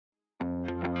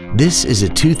This is a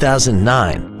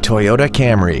 2009 Toyota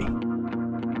Camry.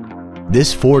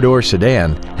 This four-door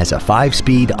sedan has a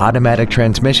 5-speed automatic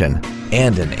transmission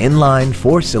and an inline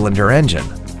 4-cylinder engine.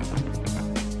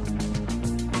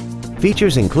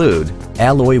 Features include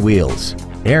alloy wheels,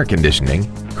 air conditioning,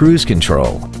 cruise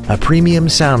control, a premium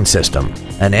sound system,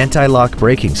 an anti-lock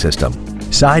braking system,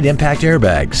 side impact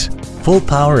airbags, full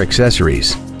power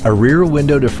accessories, a rear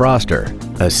window defroster,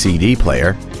 a CD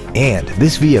player, and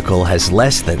this vehicle has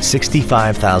less than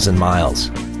 65,000 miles.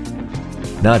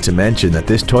 Not to mention that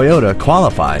this Toyota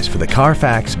qualifies for the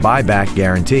Carfax buyback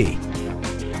guarantee.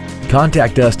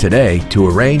 Contact us today to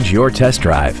arrange your test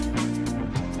drive.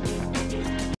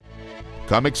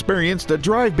 Come experience the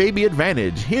Drive Baby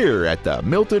Advantage here at the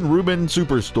Milton Ruben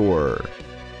Superstore.